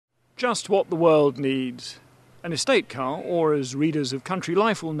Just what the world needs. An estate car, or as readers of Country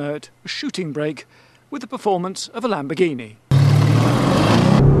Life will know it, a shooting brake with the performance of a Lamborghini.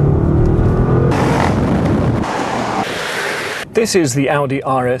 This is the Audi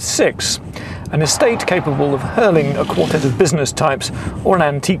RS-6, an estate capable of hurling a quartet of business types or an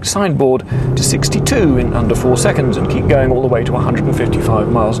antique sideboard to 62 in under 4 seconds and keep going all the way to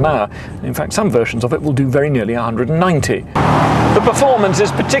 155 miles an hour. In fact, some versions of it will do very nearly 190. The performance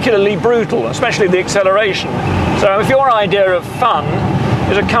is particularly brutal, especially the acceleration. So if your idea of fun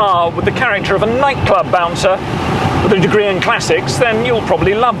is a car with the character of a nightclub bouncer with a degree in classics, then you'll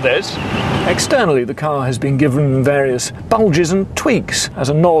probably love this. Externally, the car has been given various bulges and tweaks as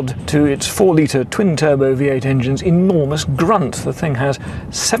a nod to its 4-litre twin-turbo V8 engine's enormous grunt. The thing has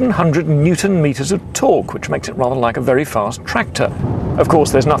 700 Newton-meters of torque, which makes it rather like a very fast tractor. Of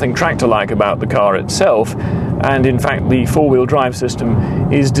course, there's nothing tractor-like about the car itself, and in fact the four-wheel drive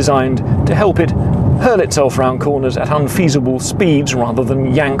system is designed to help it hurl itself round corners at unfeasible speeds rather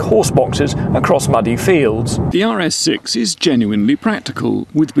than yank horse boxes across muddy fields. The RS-6 is genuinely practical,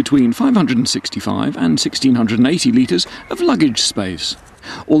 with between 565 and 1680 litres of luggage space,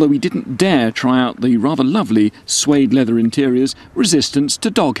 although we didn't dare try out the rather lovely suede leather interior's resistance to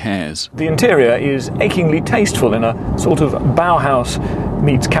dog hairs. The interior is achingly tasteful in a sort of Bauhaus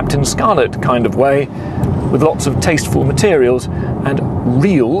meets Captain Scarlet kind of way, with lots of tasteful materials and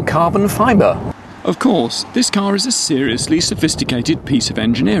real carbon fibre. Of course, this car is a seriously sophisticated piece of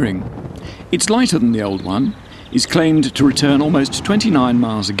engineering. It's lighter than the old one, is claimed to return almost 29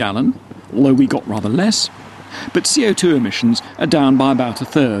 miles a gallon, although we got rather less, but CO2 emissions are down by about a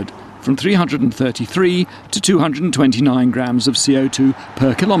third, from 333 to 229 grams of CO2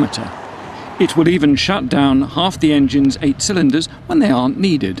 per kilometre. It will even shut down half the engine's 8 cylinders when they aren't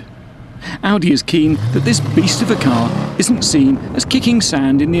needed. Audi is keen that this beast of a car isn't seen as kicking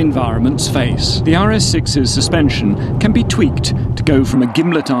sand in the environment's face. The RS6's suspension can be tweaked to go from a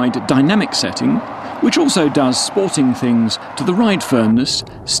gimlet-eyed dynamic setting, which also does sporting things to the ride firmness,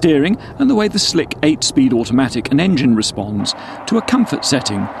 steering and the way the slick 8-speed automatic and engine responds, to a comfort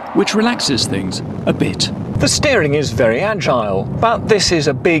setting which relaxes things a bit. The steering is very agile, but this is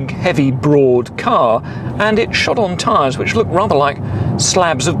a big, heavy, broad car, and it's shod on tyres which look rather like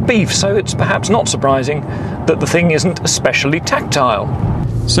slabs of beef, so it's perhaps not surprising that the thing isn't especially tactile.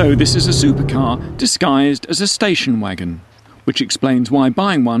 So this is a supercar disguised as a station wagon, which explains why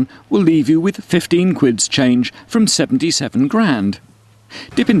buying one will leave you with 15 quid's change from 77 grand.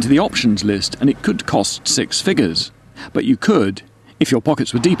 Dip into the options list and it could cost 6 figures, but you could, if your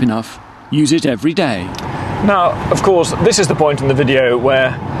pockets were deep enough, use it every day. Now, of course, this is the point in the video where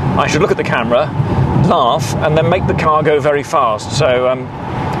I should look at the camera, laugh, and then make the car go very fast. So,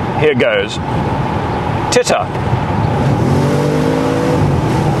 here goes. Titter.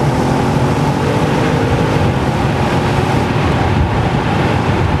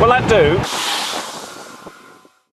 Will that do?